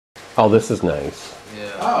Oh, this is nice. Yeah.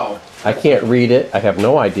 Oh. I can't read it. I have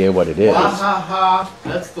no idea what it is. Wahaha.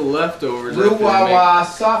 That's the leftovers. Ruwawa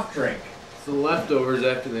soft drink. It's the leftovers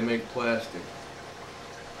after they make plastic.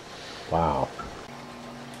 Wow.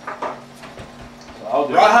 I'll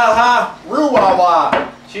do it. Rahaha.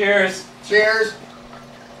 Ruwawa. Cheers. Cheers.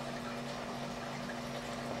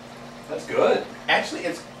 That's good. Actually,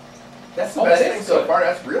 that's the Oh, best that thing is so good. far.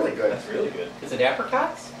 That's really good. That's really good. Is it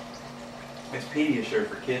apricots? It's Pediasure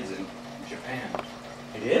for kids in Japan.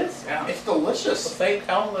 It is? Yeah. It's delicious.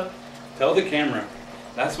 Tell the camera.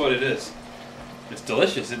 That's what it is. It's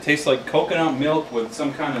delicious. It tastes like coconut milk with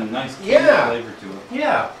some kind of nice Yeah. flavor to it.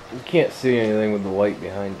 Yeah. You can't see anything with the light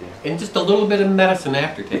behind you. And just a little bit of medicine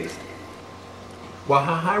aftertaste.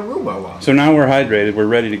 Wahaha Ruwawa. So now we're hydrated. We're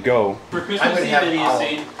ready to go. For Christmas I'm gonna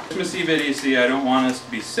have Christmas Eve idiocy, I don't want us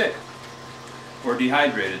to be sick or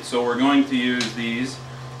dehydrated. So we're going to use these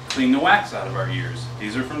to clean the wax out of our ears.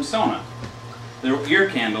 These are from Sona. They're ear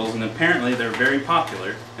candles, and apparently they're very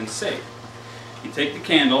popular and safe. You take the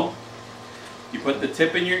candle, you put the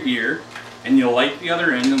tip in your ear, and you light the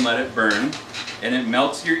other end and let it burn, and it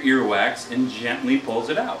melts your earwax and gently pulls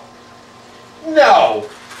it out. No.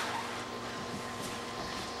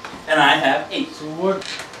 And I have 8. So what?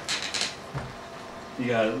 You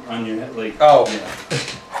got it on your head, like. Oh.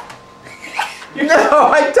 Yeah. No,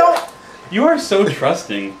 I don't. You are so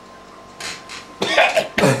trusting.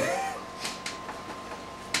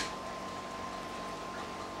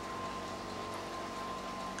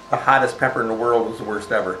 The hottest pepper in the world was the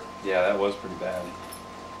worst ever. Yeah, that was pretty bad.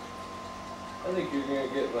 I think you're gonna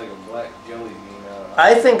get like a black jelly bean out of it.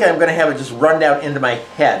 I think I'm going to have it just run down into my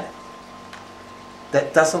head.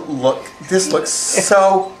 That doesn't look. This looks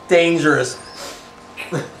so dangerous.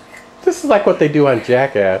 This is like what they do on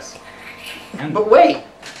Jackass. But wait,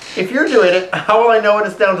 if you're doing it, how will I know when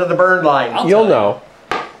it's down to the burn line? I'll You'll tell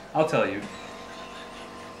you. know. I'll tell you.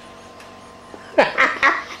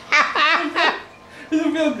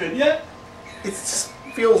 Doesn't feel good yet. It just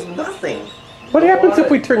feels nothing. What happens if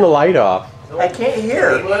we turn the light off? I can't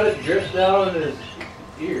hear. Let it drip down in his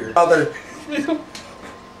ear. Other.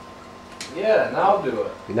 Yeah, now do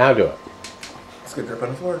it. Now do it. It's going to drip on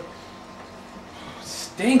the floor.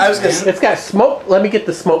 Stinks, I was gonna man. It's got smoke. Let me get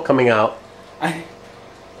the smoke coming out.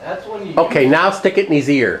 That's when you. Okay, now stick it in his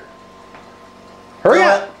ear. Hurry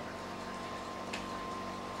up.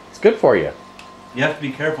 It's good for you. You have to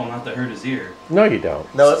be careful not to hurt his ear. No, you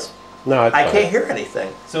don't. No, it's. No, it's I fine. can't hear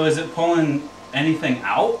anything. So is it pulling anything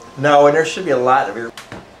out? No, and there should be a lot of ear.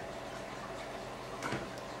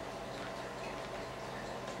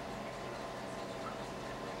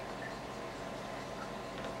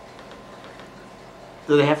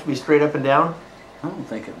 Do they have to be straight up and down? I don't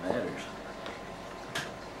think it matters.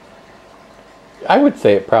 I would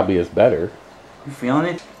say it probably is better. You feeling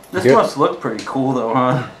it? This Yeah. must look pretty cool though,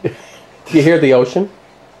 huh? Do you hear the ocean?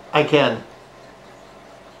 I can.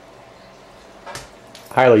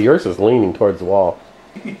 Hyla, yours is leaning towards the wall.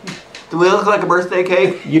 Do we look like a birthday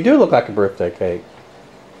cake? You do look like a birthday cake.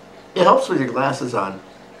 It helps with your glasses on.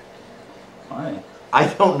 Why? I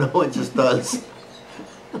don't know, it just does.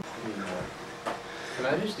 Can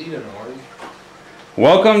I just eat an orange?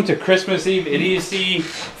 Welcome to Christmas Eve idiocy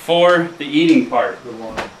for the eating part. The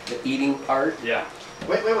one. The eating part? Yeah.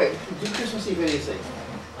 Wait. Do Christmas Eve idiocy.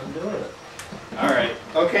 I'm doing it. All right.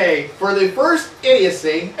 Okay, for the first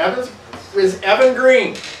idiocy, is Evan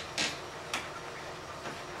Green.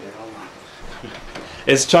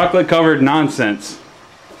 It's chocolate covered nonsense.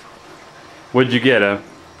 What'd you get? A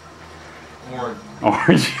Orange.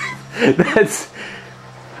 orange? That's.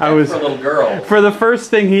 I was For a little girl. for the first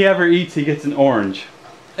thing he ever eats. He gets an orange.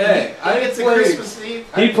 Hey, I think it's a Christmas Eve.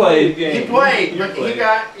 He played. He played, but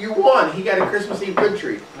you won. He got a Christmas Eve good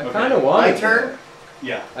treat. I kind of wanted My turn?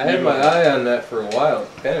 Yeah. I had my eye on that for a while.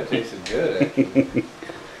 It kind of tasted good, actually.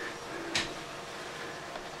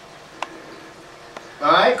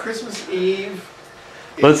 Alright, Christmas Eve.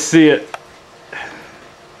 Let's see it.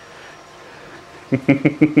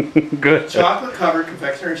 Good. Chocolate covered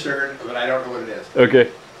confectionery sugar, but I don't know what it is. Okay.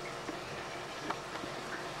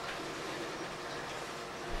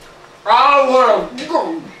 Oh,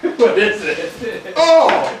 What is it?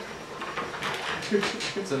 oh!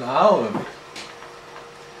 It's an olive.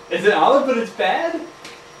 Is it olive, but it's bad?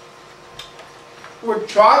 With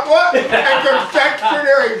chocolate and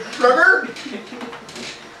confectionery sugar?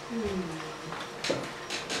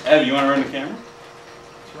 Ev, you want to run the camera?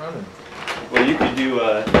 It's running. Well, you could do.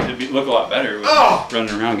 It'd look a lot better with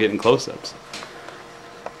running around getting close-ups.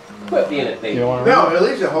 Quit being a baby. No, it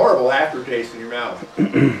leaves a horrible aftertaste in your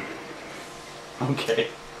mouth. Okay.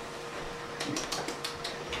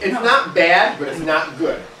 It's not bad, but it's not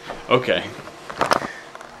good. Okay.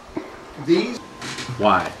 These.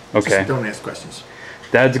 Why? Okay. Just don't ask questions.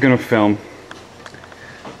 Dad's gonna film.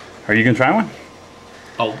 Are you gonna try one?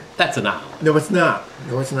 Oh, that's an owl. No, it's not.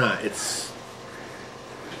 No, it's not. It's.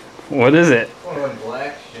 What is it? One of them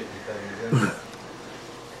black shit things. Isn't it?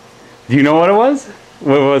 Do you know what it was?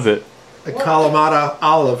 What was it? A Kalamata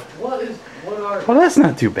olive. What are? Well, that's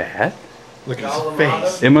not too bad. Look at his Kalamata?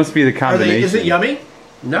 face. It must be the Are combination. they? Is it yummy?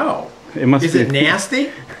 No. It must Is be. it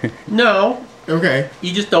nasty? No. Okay.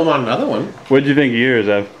 You just don't want another one. What'd you think of yours,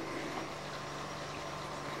 Ev?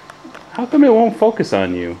 How come it won't focus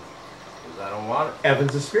on you? Because I don't want it.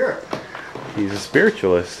 Evan's a spirit. He's a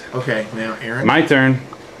spiritualist. Okay, now Aaron. My turn.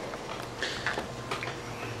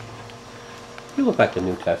 You look like the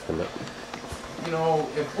New Testament. You know,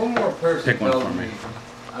 if one more person Pick one tells for me me.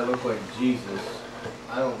 I look like Jesus,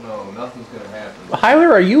 I don't know. Nothing's gonna happen. Hyler,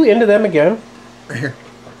 are you into them again? Here.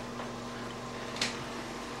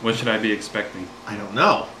 What should I be expecting? I don't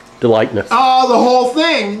know. The likeness. Oh, the whole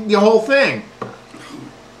thing. The whole thing.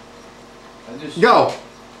 I just Go.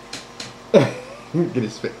 Get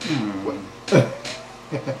his face.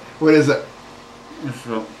 What is it? It's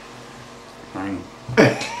a thing.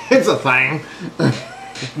 It's a thing.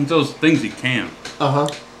 It's those things you can. Uh huh.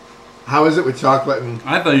 How is it with chocolate and?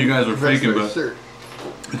 I thought you guys were faking, but Sure.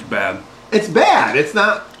 it's bad. It's bad. It's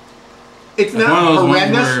not. It's It's not one of those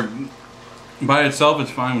horrendous. ones where by itself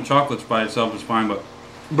it's fine. With chocolates by itself it's fine, but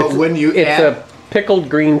But when you It's add, a pickled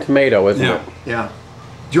green tomato, isn't yeah, it? yeah.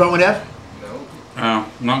 Do you want one, F? no.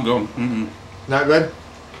 not good. Mm-mm. Not good.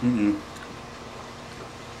 Mm-mm.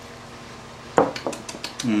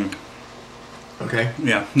 Mm. Okay.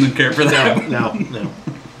 Yeah, didn't care for that. No, no,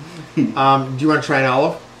 no. Do you want to try an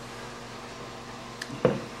olive?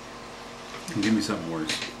 Give me something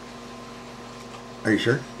worse. Are you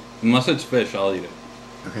sure? Unless it's fish, I'll eat it.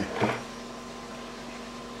 Okay.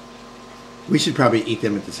 We should probably eat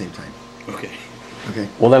them at the same time. Okay. Okay.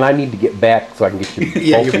 Well, then I need to get back so I can get you.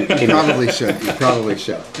 Yeah, you both. probably should. You probably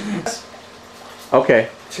should. Okay.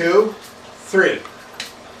 2, 3.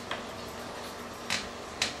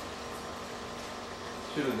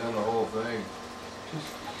 Should have done the whole thing.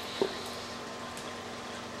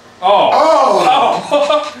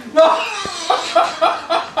 Oh!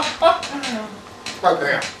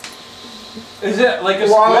 Okay. Is it like a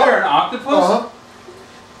Wow. squid or an octopus? Uh-huh.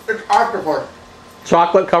 It's octopus.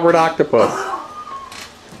 Chocolate covered octopus.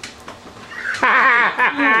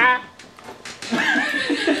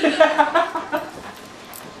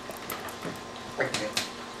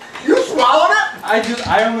 You swallowed it?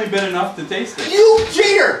 I only bit enough to taste it. You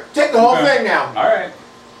cheater! Take the whole Okay. thing now. All right.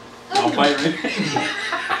 I'll bite right.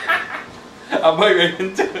 I'll bite right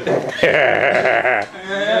into it.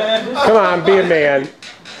 Come on, be a man.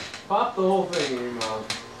 Pop the whole thing in your mouth.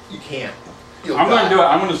 You can't. You'll I'm going die. to do it.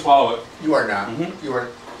 I'm going to swallow it. You are not. Mhm. You are.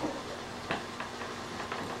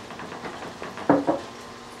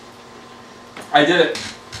 I did it.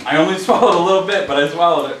 I only swallowed a little bit, but I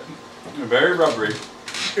swallowed it. Very rubbery.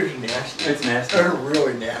 It's nasty. It's nasty, They're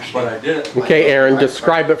really nasty. but I did it. Okay, Aaron,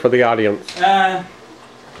 describe it for the audience. I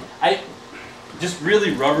just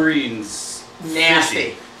really rubbery and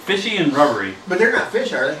Nasty. fishy and rubbery. But they're not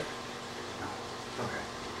fish, are they? Okay.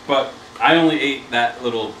 But I only ate that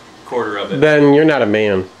little quarter of it. Then you're not a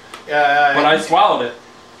man. But I swallowed it.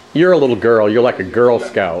 You're a little girl. You're like a Girl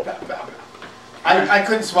Scout. I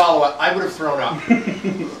couldn't swallow it. I would have thrown up.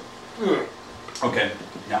 Okay,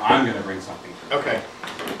 now I'm gonna bring something. Okay.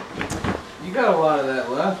 You got a lot of that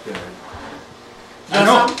left, guys. I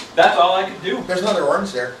know. That's all I could do. There's another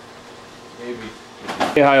orange there. Maybe.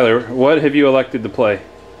 Hey, Hyler, what have you elected to play?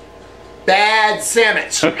 Bad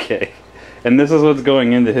sandwich. Okay, and this is what's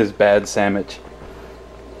going into his bad sandwich.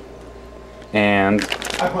 And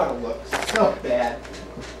I want to look so bad.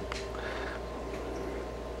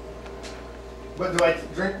 But do I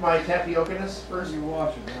drink my tapioca-ness first? You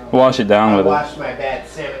wash it down. wash it down I with it. wash my bad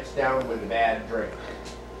sandwich down with a bad drink.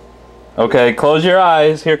 Okay, close your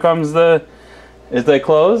eyes. Here comes the. Is they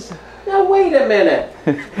closed? Now wait a minute.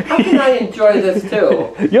 How can I enjoy this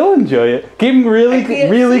too? You'll enjoy it. Keep them really, I can't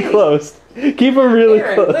really see. close. Keep them really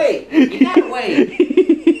Aaron, close. wait. You gotta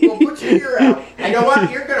wait. Well, put your ear out. You know what?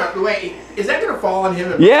 You're gonna wait. Is that gonna fall on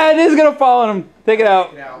him? Yeah, it is gonna fall on him. Take it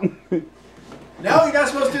out. No, you're not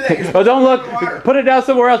supposed to do that. You're Oh, don't look. supposed to put it in the water. Put it down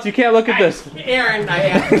somewhere else. You can't look at this. Aaron, I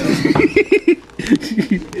have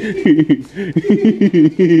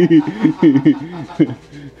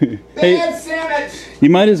Bad sandwich. You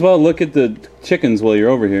might as well look at the chickens while you're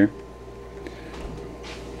over here.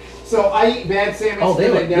 So I eat bad sandwich. Oh, they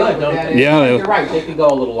look good, don't they? Yeah, they- You're right. They could go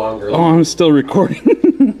a little longer. Oh, I'm still recording.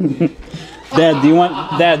 Dad, do you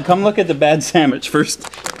want? Dad, come look at the bad sandwich first.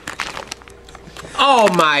 Oh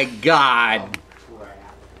my God.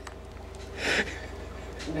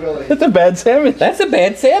 Willie. That's a bad sandwich. That's a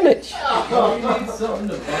bad sandwich. Oh, you need something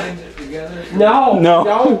to bind it together. No.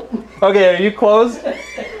 No. Okay, are you close?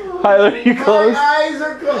 Hyler, are you close? My eyes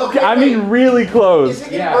are closed. Okay, I mean really close. is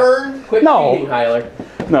it getting burned? Quit No. eating, Hyler.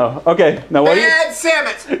 No. Okay. Now what do you? Bad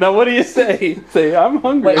sandwich. Now what do you say? Say I'm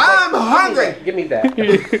hungry. Wait. I'm hungry. Give me that.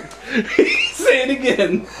 Say it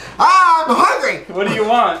again. I'm hungry. What do you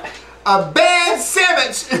want? A bad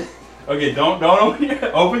sandwich. Okay, don't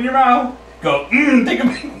open your mouth. Go. Take a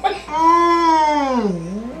big one.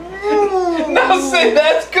 Now say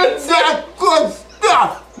that's good stuff. That's good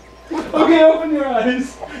stuff. Okay, open your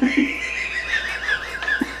eyes.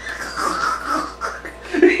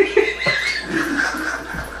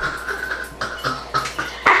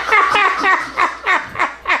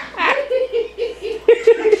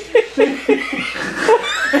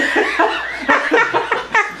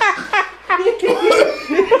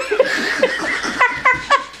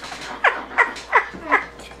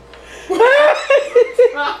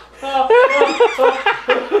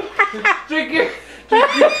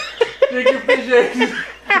 Drink your fish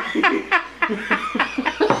eggs.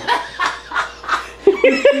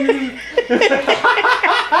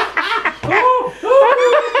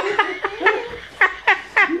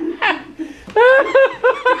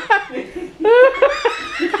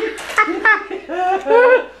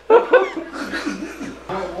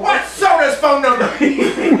 What's Soda's phone number?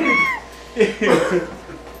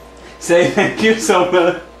 Say thank you so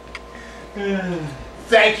much.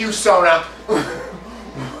 Thank you, Soda.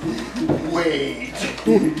 Wait.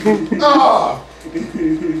 Oh.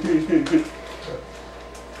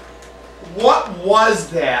 What was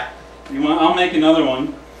that? You want? I'll make another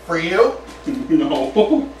one. For you?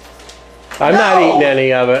 No. I'm not No. eating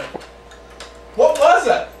any of it. What was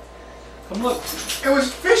it? Come look. It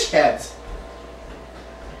was fish heads.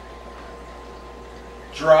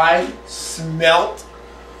 Dried, smelt.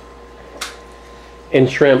 And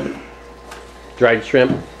shrimp. Dried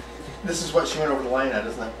shrimp. This is what she went over the line at,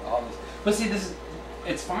 isn't it? All this. But see,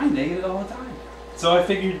 it's fine. They eat it all the time. So I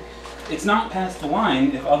figured it's not past the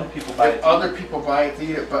line if other people buy it. If other people buy it to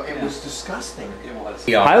eat it, but it was disgusting. It was.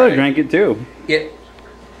 Tyler drank it too.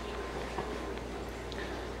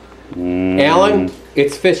 Alan,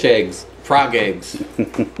 it's fish eggs. Frog eggs.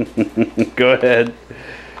 Go ahead.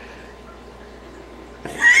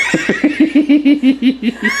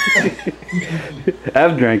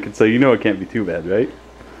 I've drank it, so you know it can't be too bad, right?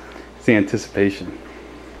 It's the anticipation.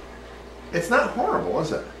 It's not horrible,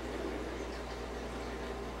 is it?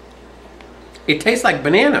 It tastes like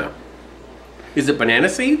banana. Is it banana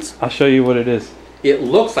seeds? I'll show you what it is. It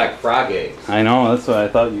looks like frog eggs. I know, that's what I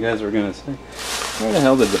thought you guys were gonna say. Where the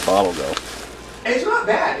hell did the bottle go? It's not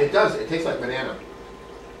bad. It does. It tastes like banana.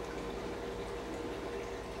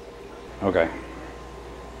 Okay.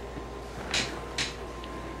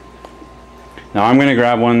 Now I'm gonna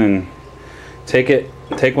grab one and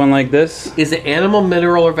take one like this. Is it animal,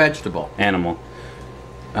 mineral, or vegetable? Animal.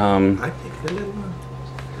 I picked the little one.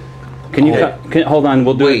 Can you Oh. hold on,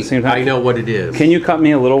 we'll do it at Wait, the same time. I know what it is. Can you cut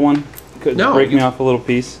me a little one? No, Break me you- off a little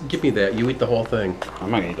piece. Give me that. You eat the whole thing.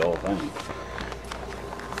 I'm not gonna eat the whole thing.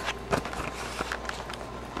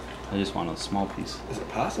 I just want a small piece. Is it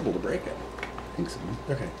possible to break it? I think so.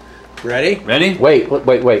 Okay. Ready? Ready? Wait.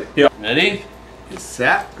 Yeah. Ready? It's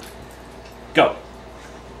set. Go.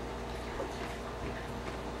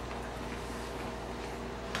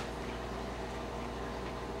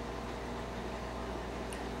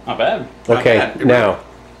 Not bad. Not Okay, bad. now,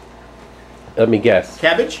 let me guess.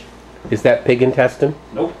 Cabbage? Is that pig intestine?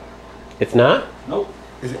 Nope. It's not? Nope.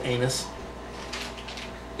 Is it anus?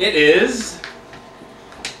 It is.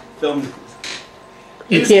 Film.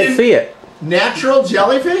 You can't see it. Natural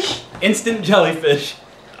jellyfish? Instant jellyfish.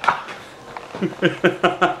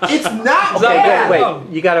 It's not Okay, bad. wait.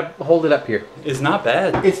 You gotta hold it up here. It's not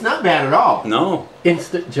bad. It's not bad at all. No.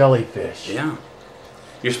 Instant jellyfish. Yeah.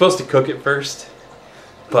 You're supposed to cook it first,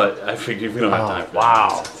 but I figured we don't have time for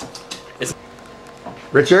wow. that.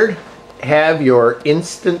 Richard, have your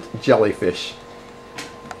instant jellyfish.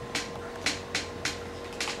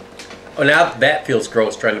 Oh, now that feels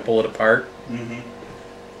gross trying to pull it apart.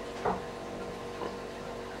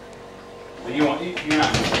 But you're not going to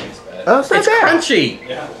think it's bad. Oh, it's not It's bad. crunchy.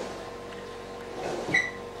 Yeah.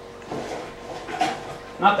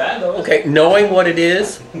 Not bad though. Okay, knowing what it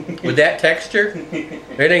is with that texture,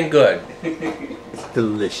 it ain't good. It's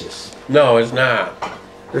delicious. No, it's not.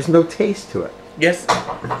 There's no taste to it. Yes,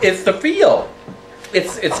 it's the feel.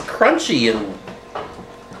 It's crunchy and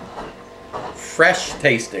fresh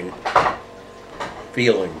tasting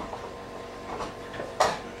feeling.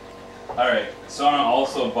 Alright, Sona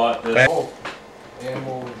also bought this. Oh,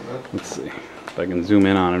 animal. Let's see if I can zoom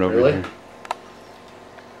in on it over Really? here.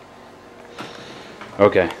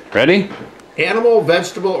 Okay, ready? Animal,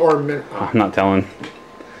 vegetable, or mineral? I'm not telling.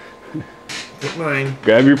 Pick mine.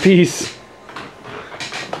 Grab your piece.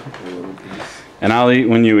 And I'll eat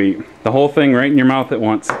when you eat. The whole thing right in your mouth at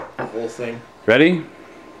once. The whole thing. Ready?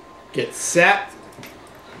 Get set.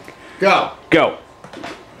 Go. Go.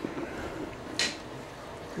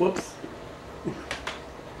 Whoops.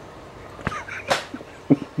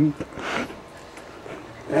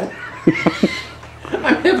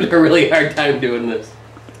 I'm having a really hard time doing this.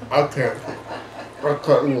 I can't. I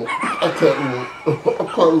can't move. I can't move. I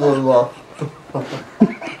can't move.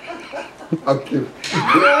 I can't.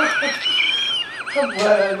 I'm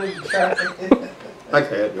glad I didn't try it. I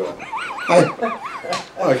can't do it.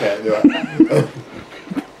 I can't do it.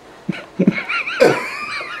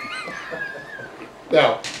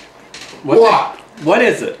 Now, what? What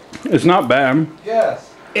is it? It's not bad. Yes.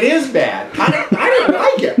 It is bad. I don't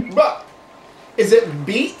like it. But is it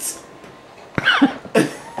beets?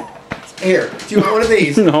 Here, do you want one of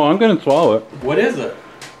these? No, I'm gonna swallow it. What is it?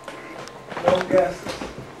 No guesses.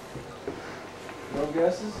 No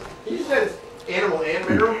guesses? You said it's animal and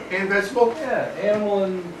mineral and vegetable? Yeah, animal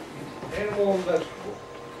and vegetable.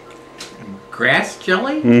 Grass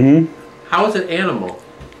jelly? Mm-hmm. How is it animal?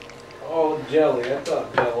 Oh, jelly. I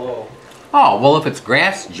thought Jello. Oh, well, if it's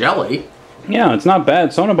grass jelly. Yeah, it's not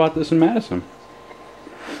bad. Sona bought this in Madison.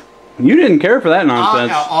 You didn't care for that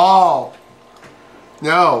nonsense. Oh.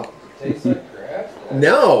 No. Tastes like grass.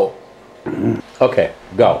 No. Okay,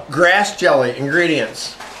 go. Grass jelly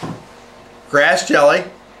ingredients. Grass jelly,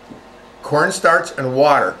 cornstarch, and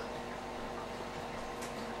water.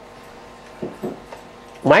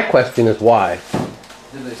 My question is why?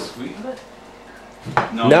 Did they sweeten it?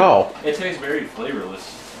 No. It tastes very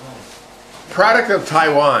flavorless. Product of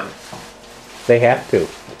Taiwan. They have to.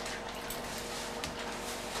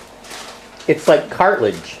 It's like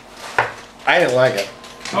cartilage. I didn't like it.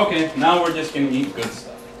 Okay, now we're just gonna eat good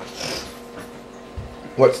stuff.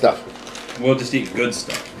 What stuff? We'll just eat good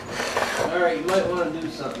stuff. Alright, you might want to do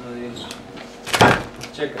something with these.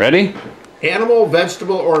 Chicken. Ready? Animal,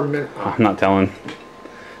 vegetable, or mineral? I'm not telling.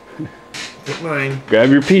 Pick mine. Grab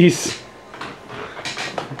your piece.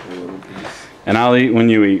 And I'll eat when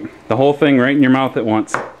you eat. The whole thing right in your mouth at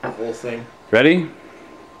once. The whole thing. Ready?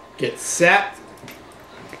 Get set.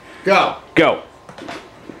 Go. Go.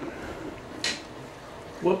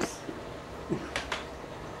 Whoops.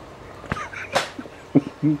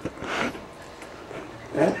 I'm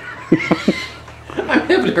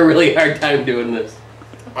having a really hard time doing this.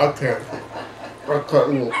 I can't. I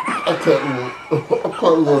can't move. I can't move. I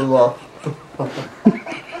can't move.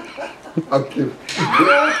 I can't.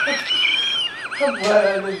 I'm glad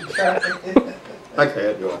I didn't try it. I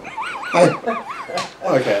can't do it. I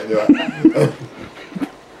can't do it.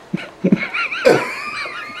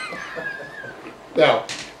 Now,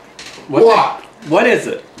 what? What is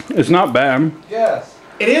it? It's not bad. Yes.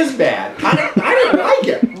 It is bad. I don't like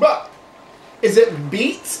it. But is it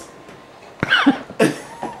beets?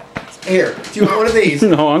 Here, do you want one of these?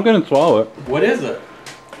 No, I'm gonna swallow it. What is it?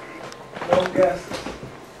 No guesses.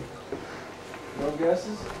 No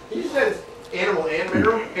guesses? You said it's animal and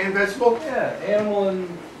mineral and vegetable? Yeah, animal and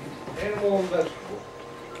vegetable.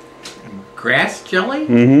 Grass jelly?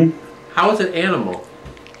 Mm-hmm. How is it animal?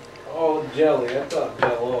 Oh, jelly. I thought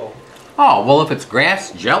Jello. Oh, well, if it's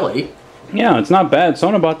grass jelly. Yeah, it's not bad.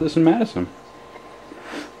 Sona bought this in Madison.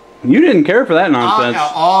 You didn't care for that nonsense.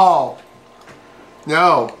 Oh.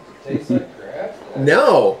 No. Tastes like grass.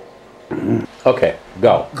 No. Okay,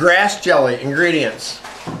 go. Grass jelly ingredients.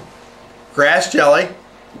 Grass jelly,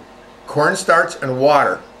 cornstarch, and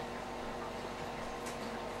water.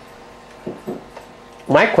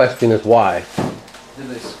 My question is why? Did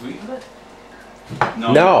they sweeten it?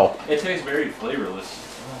 No. It tastes very flavorless.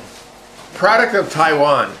 Product of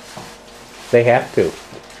Taiwan. They have to.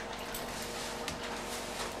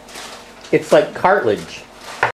 It's like cartilage.